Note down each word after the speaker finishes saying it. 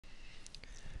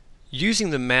Using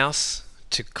the mouse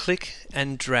to click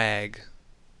and drag.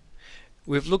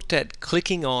 We've looked at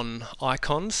clicking on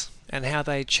icons and how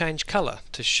they change color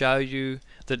to show you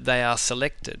that they are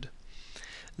selected.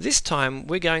 This time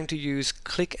we're going to use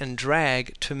click and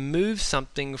drag to move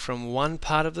something from one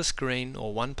part of the screen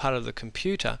or one part of the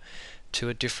computer to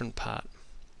a different part.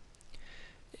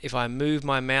 If I move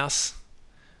my mouse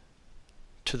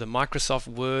to the Microsoft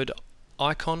Word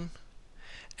icon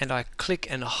and I click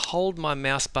and hold my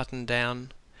mouse button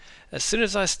down, as soon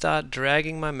as I start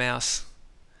dragging my mouse,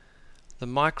 the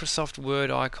Microsoft Word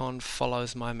icon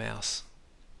follows my mouse.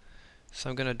 So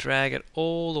I'm going to drag it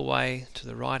all the way to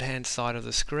the right hand side of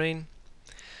the screen.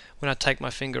 When I take my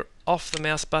finger off the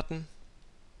mouse button,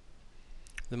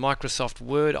 the Microsoft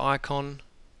Word icon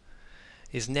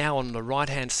is now on the right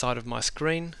hand side of my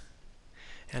screen,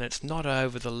 and it's not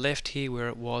over the left here where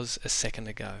it was a second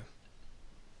ago.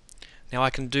 Now I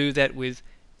can do that with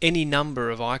any number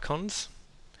of icons.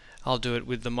 I'll do it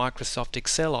with the Microsoft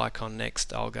Excel icon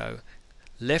next. I'll go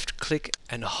left click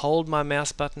and hold my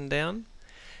mouse button down,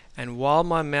 and while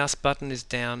my mouse button is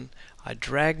down I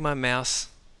drag my mouse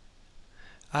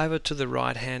over to the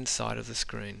right hand side of the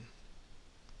screen.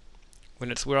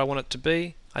 When it's where I want it to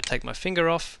be, I take my finger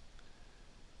off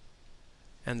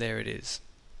and there it is.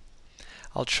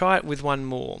 I'll try it with one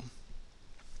more.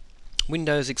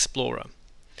 Windows Explorer.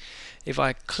 If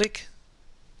I click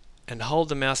and hold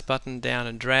the mouse button down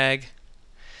and drag,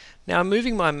 now I'm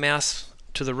moving my mouse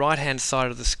to the right hand side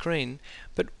of the screen,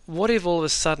 but what if all of a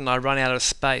sudden I run out of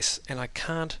space and I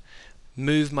can't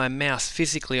move my mouse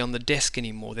physically on the desk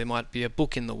anymore? There might be a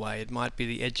book in the way, it might be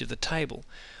the edge of the table.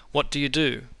 What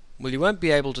do? Well, you won't be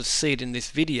able to see it in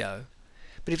this video,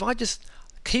 but if I just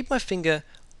keep my finger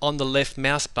on the left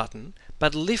mouse button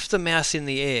but lift the mouse in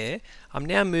the air, I'm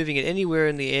now moving it anywhere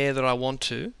in the air that I want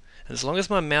to, and as long as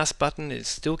my mouse button is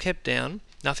still kept down,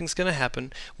 nothing's going to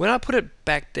happen. When I put it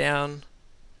back down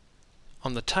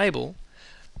on the table,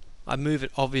 I move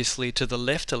it obviously to the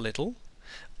left a little.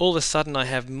 All of a sudden I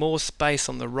have more space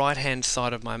on the right hand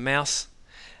side of my mouse,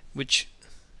 which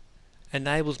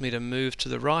enables me to move to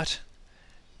the right.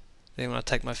 Then when I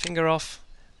take my finger off,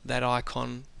 that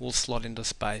icon will slot into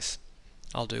space.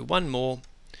 I'll do one more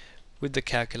with the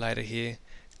calculator here.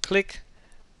 Click,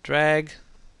 drag,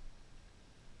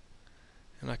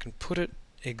 and I can put it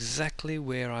exactly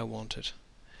where I want it.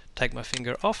 Take my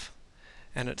finger off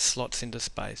and it slots into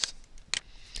space.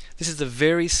 This is a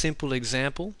very simple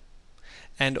example,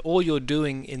 and all you're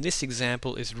doing in this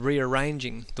example is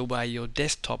rearranging the way your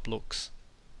desktop looks.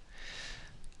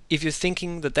 If you're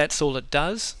thinking that that's all it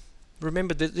does,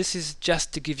 remember that this is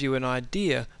just to give you an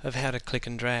idea of how to click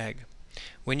and drag.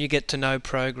 When you get to know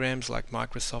programs like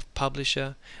Microsoft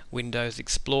Publisher, Windows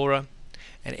Explorer,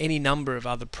 and any number of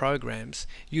other programs,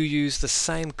 you use the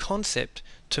same concept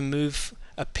to move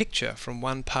a picture from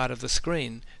one part of the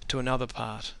screen to another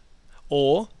part,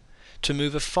 or to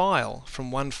move a file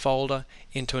from one folder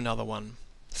into another one.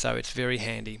 So it's very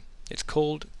handy. It's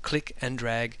called click and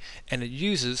drag, and it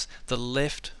uses the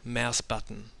left mouse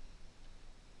button.